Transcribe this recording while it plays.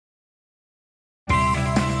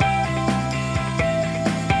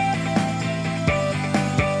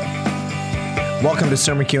Welcome to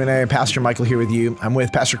Sermon Q&A. Pastor Michael here with you. I'm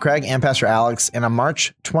with Pastor Craig and Pastor Alex, and on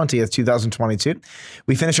March 20th, 2022,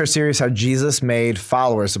 we finished our series, How Jesus Made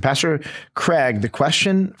Followers. So Pastor Craig, the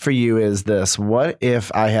question for you is this: what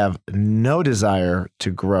if I have no desire to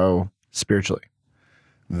grow spiritually?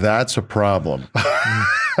 That's a problem.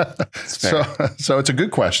 So it's a good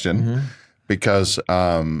question because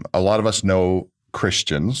a lot of us know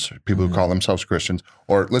Christians, people who call themselves Christians,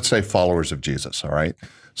 or let's say followers of Jesus, all right?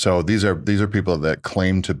 So these are people that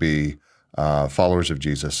claim to be followers of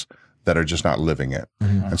Jesus that are just not living it.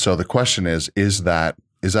 And so the question is that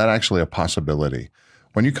actually a possibility?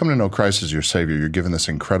 When you come to know Christ as your Savior, you're given this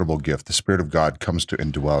incredible gift. The Spirit of God comes to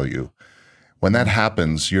indwell you. When that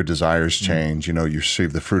happens, your desires change. You know, you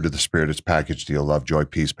receive the fruit of the Spirit. It's packaged deal: love, joy,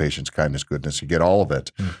 peace, patience, kindness, goodness. You get all of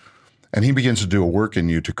it. And he begins to do a work in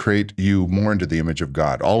you to create you more into the image of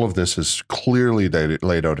God. All of this is clearly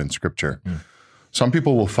laid out in Scripture. Some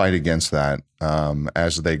people will fight against that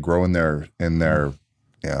as they grow in their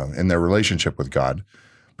relationship with God,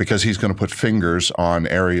 because he's going to put fingers on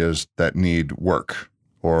areas that need work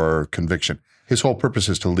or conviction. His whole purpose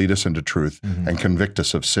is to lead us into truth and convict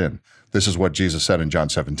us of sin. This is what Jesus said in John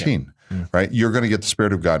 17, right? You're going to get the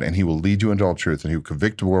Spirit of God, and he will lead you into all truth, and he will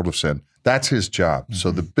convict the world of sin. That's his job.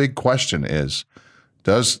 So the big question is,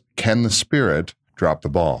 can the Spirit drop the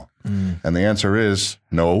ball? And the answer is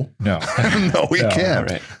no. No, he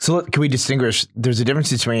can't. Right. So can we distinguish? There's a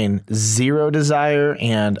difference between zero desire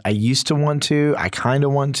and I used to want to, I kind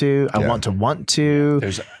of want to, I want to.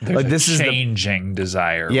 There's like this is changing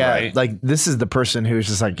desire. Yeah, right? like this is the person who's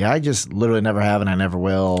just like, I just literally never have and I never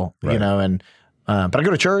will, you know, and but I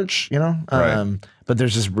go to church, you know, but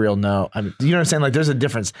there's just real no. You know what I'm saying? Like there's a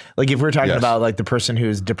difference. Like if we're talking about like the person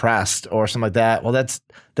who's depressed or something like that, well, that's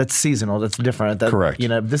seasonal. That's different. Correct. You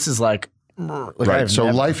know, this is like right. So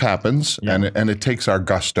life happens, and it takes our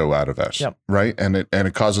gusto out of us, right? And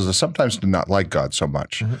it causes us sometimes to not like God so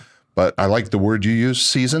much. But I like the word you use,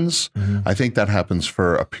 seasons. I think that happens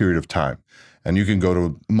for a period of time, and you can go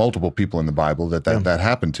to multiple people in the Bible that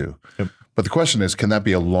happened to. But the question is, can that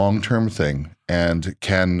be a long-term thing? And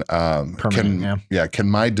can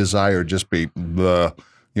my desire just be,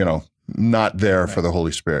 not there for the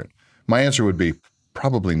Holy Spirit? My answer would be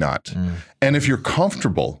probably not. And if you're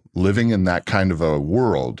comfortable living in that kind of a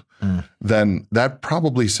world, then that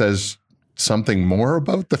probably says something more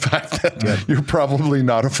about the fact that you're probably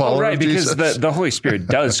not a follower of Jesus. Because the Holy Spirit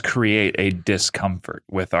does create a discomfort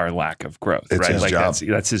with our lack of growth. It's right? his job.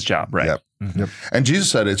 That's his job, right? Yep. And Jesus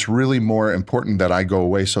said it's really more important that I go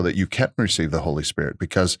away so that you can receive the Holy Spirit,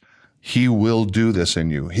 because he will do this in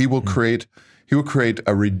you. He will create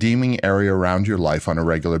a redeeming area around your life on a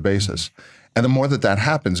regular basis. And the more that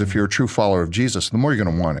happens, if you're a true follower of Jesus, the more you're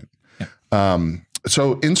going to want it.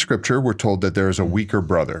 So in Scripture, we're told that there is a weaker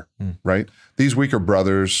brother, right? These weaker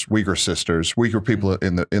brothers, weaker sisters, weaker people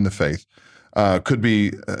in the faith could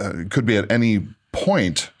be at any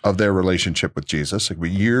point of their relationship with Jesus. It could be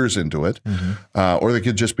years into it, or they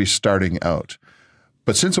could just be starting out.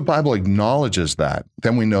 But since the Bible acknowledges that,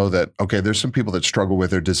 then we know that, okay, there's some people that struggle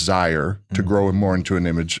with their desire to grow more into an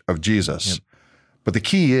image of Jesus. But the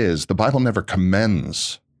key is the Bible never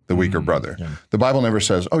commends the weaker brother. The Bible never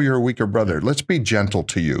says, oh, you're a weaker brother, let's be gentle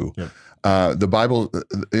to you. The Bible,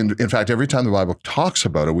 in fact, every time the Bible talks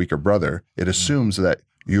about a weaker brother, it assumes that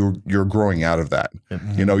you're growing out of that.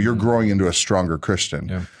 You know, you're growing into a stronger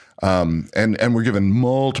Christian. And we're given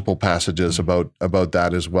multiple passages about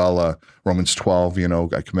that as well. Romans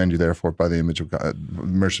 12, I commend you therefore by the image of God,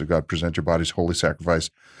 mercy of God, present your bodies holy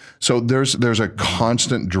sacrifice. So there's a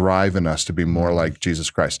constant drive in us to be more like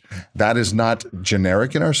Jesus Christ. That is not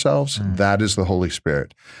generic in ourselves. That is the Holy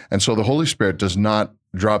Spirit. And so the Holy Spirit does not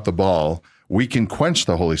drop the ball. We can quench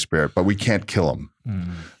the Holy Spirit, but we can't kill him.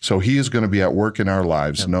 So he is going to be at work in our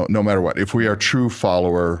lives, no matter what, if we are a true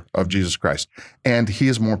follower of Jesus Christ. And he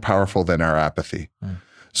is more powerful than our apathy.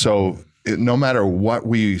 So no matter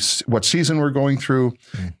what season we're going through,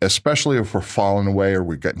 especially if we're falling away or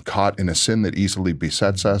we're getting caught in a sin that easily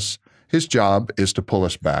besets us, his job is to pull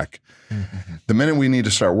us back. The minute we need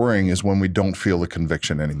to start worrying is when we don't feel the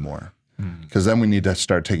conviction anymore. Because then we need to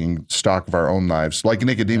start taking stock of our own lives, like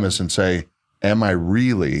Nicodemus, and say, am I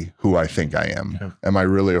really who I think I am? Am I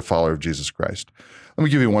really a follower of Jesus Christ? Let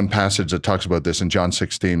me give you one passage that talks about this in John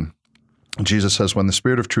 16. Jesus says, when the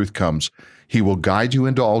Spirit of truth comes, he will guide you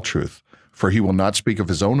into all truth, for he will not speak of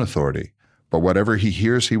his own authority, but whatever he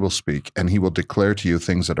hears, he will speak, and he will declare to you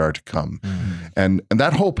things that are to come. And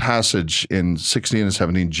that whole passage in 16 and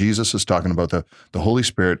 17, Jesus is talking about the Holy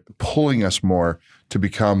Spirit pulling us more to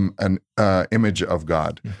become an image of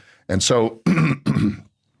God. And so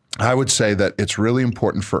I would say that it's really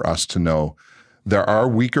important for us to know there are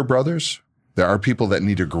weaker brothers. There are people that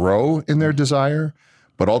need to grow in their desire.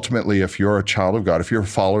 But ultimately, if you're a child of God, if you're a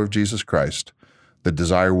follower of Jesus Christ, the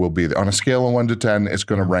desire will be there. On a scale of 1 to 10, it's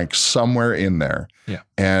going to rank somewhere in there. Yeah.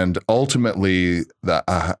 And ultimately,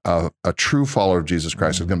 a true follower of Jesus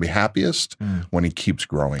Christ is going to be happiest when he keeps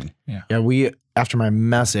growing. Yeah, after my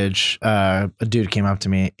message, a dude came up to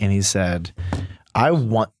me and he said, I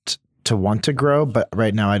want to grow, but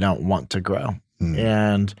right now I don't want to grow.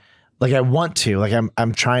 And like I want to, like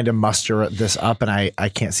I'm trying to muster this up and I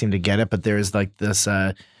can't seem to get it, but there's like this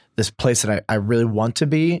place that I really want to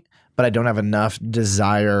be, but I don't have enough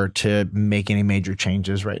desire to make any major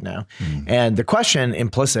changes right now. And the question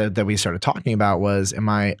implicit that we started talking about was, am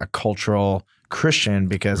I a cultural Christian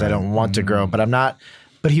because I don't want to grow, but I'm not.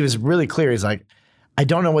 But he was really clear. He's like, I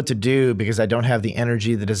don't know what to do because I don't have the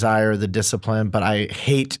energy, the desire, the discipline, but I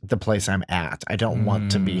hate the place I'm at. I don't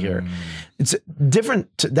want to be here. It's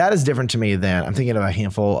different. That is different to me than I'm thinking of a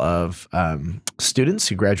handful of students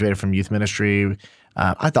who graduated from youth ministry.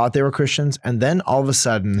 I thought they were Christians. And then all of a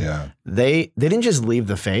sudden they didn't just leave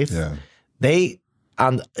the faith.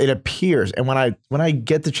 It appears, and when I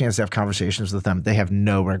get the chance to have conversations with them, they have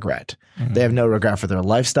no regret. They have no regret for their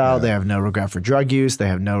lifestyle. They have no regret for drug use. They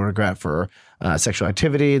have no regret for sexual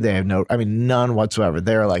activity. They have none whatsoever.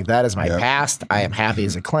 They're like, that is my past. I am happy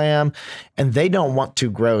as a clam. And they don't want to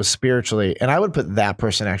grow spiritually. And I would put that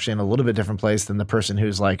person actually in a little bit different place than the person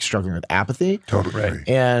who's like struggling with apathy. Totally. Right.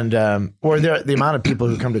 And, or the amount of people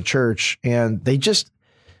who come to church and they just,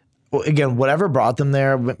 well, again, whatever brought them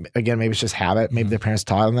there, again, maybe it's just habit. Maybe their parents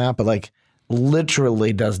taught them that, but like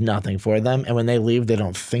literally does nothing for them. And when they leave, they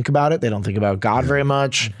don't think about it. They don't think about God very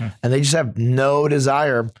much. And they just have no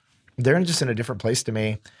desire. They're just in a different place to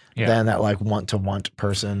me than that like want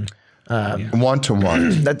person. Want to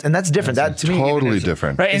want. That's different. That's totally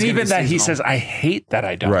different. Right. And even that he says, I hate that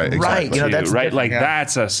I don't. Right. Exactly. You know, that's right. Like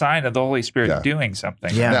that's a sign of the Holy Spirit doing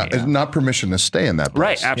something. Now, it's not permission to stay in that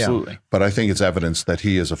place. Right. Absolutely. But I think it's evidence that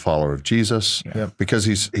he is a follower of Jesus because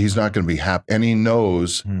he's not going to be happy. And he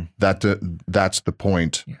knows that that's the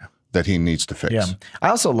point that he needs to fix. Yeah. I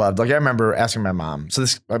also loved, like, I remember asking my mom, I'm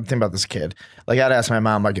thinking about this kid. Like, I'd ask my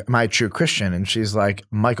mom, like, am I a true Christian? And she's like,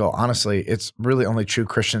 Michael, honestly, it's really only true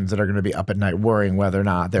Christians that are going to be up at night worrying whether or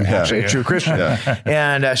not they're actually a true Christian.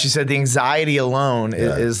 And she said the anxiety alone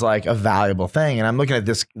is like a valuable thing. And I'm looking at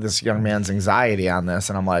this young man's anxiety on this,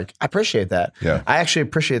 and I'm like, I appreciate that. I actually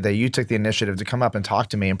appreciate that you took the initiative to come up and talk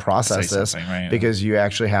to me and process this because you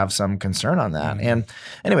actually have some concern on that. And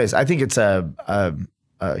anyways, I think it's a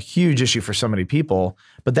huge issue for so many people,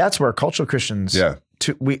 but that's where cultural Christians, I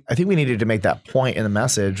think we needed to make that point in the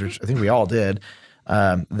message, which I think we all did,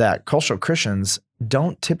 that cultural Christians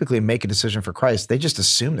don't typically make a decision for Christ. They just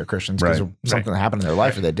assume they're Christians because of something that happened in their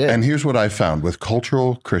life or they did. And here's what I found with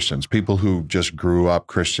cultural Christians, people who just grew up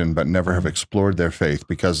Christian but never have explored their faith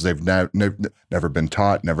because they've never been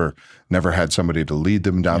taught, never had somebody to lead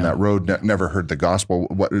them down that road, never heard the gospel,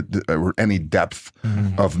 or any depth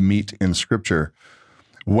of meat in Scripture.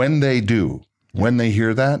 When they do, when they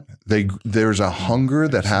hear that, there's a hunger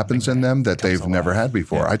that happens in them that they've never had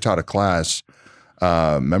before. I taught a class,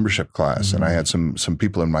 membership class, and I had some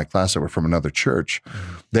people in my class that were from another church.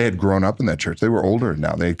 They had grown up in that church. They were older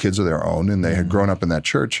now. They had kids of their own, and they had grown up in that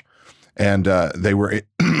church. And they were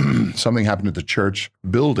something happened at the church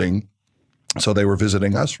building, so they were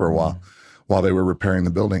visiting us for a while they were repairing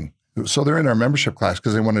the building. So they're in our membership class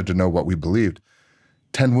because they wanted to know what we believed.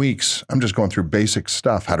 10 weeks, I'm just going through basic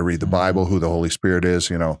stuff, how to read the Bible, who the Holy Spirit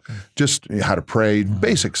is, just how to pray,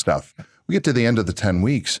 basic stuff. We get to the end of the 10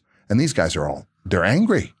 weeks, and these guys they're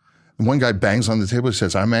angry. And one guy bangs on the table and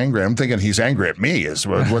says, I'm angry. I'm thinking he's angry at me is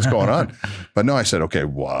what's going on. But no, I said, okay,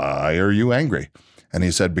 why are you angry? And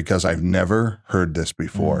he said, because I've never heard this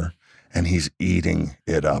before. And he's eating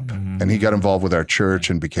it up. And he got involved with our church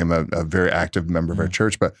and became a very active member of our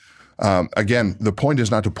church. But again, the point is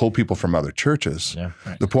not to pull people from other churches.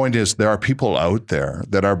 The point is there are people out there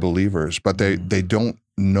that are believers, but they don't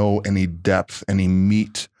know any depth, any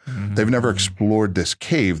meat. They've never explored this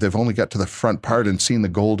cave. They've only got to the front part and seen the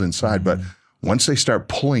gold inside. But once they start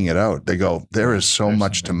pulling it out, they go, there is so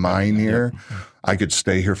much to mine here. I could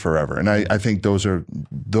stay here forever. And I think those are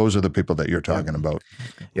the people that you're talking about.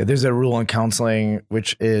 Yeah, there's a rule in counseling,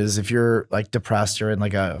 which is if you're like depressed or in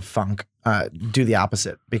like a funk, do the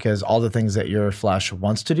opposite, because all the things that your flesh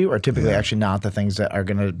wants to do are typically actually not the things that are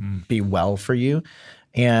going to be well for you.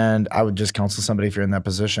 And I would just counsel somebody, if you're in that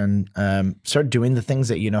position, start doing the things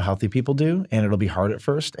that healthy people do, and it'll be hard at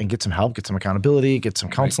first, and get some help, get some accountability, get some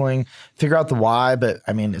counseling, figure out the why. But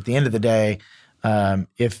I mean, at the end of the day,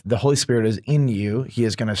 if the Holy Spirit is in you, he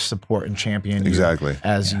is going to support and champion you Exactly.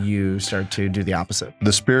 as you start to do the opposite.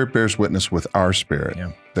 The Spirit bears witness with our spirit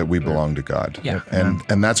Yeah. that we belong to God. Yeah.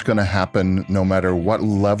 And that's going to happen no matter what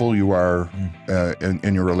level you are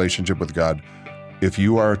in your relationship with God. If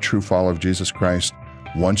you are a true follower of Jesus Christ,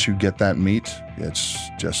 once you get that meat, it's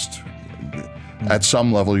just at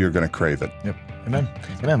some level you're going to crave it. Yep. Amen.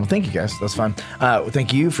 Amen. Well, thank you guys. That's fun.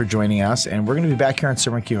 Thank you for joining us. And we're going to be back here on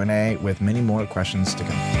Sermon Q&A with many more questions to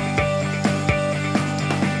come.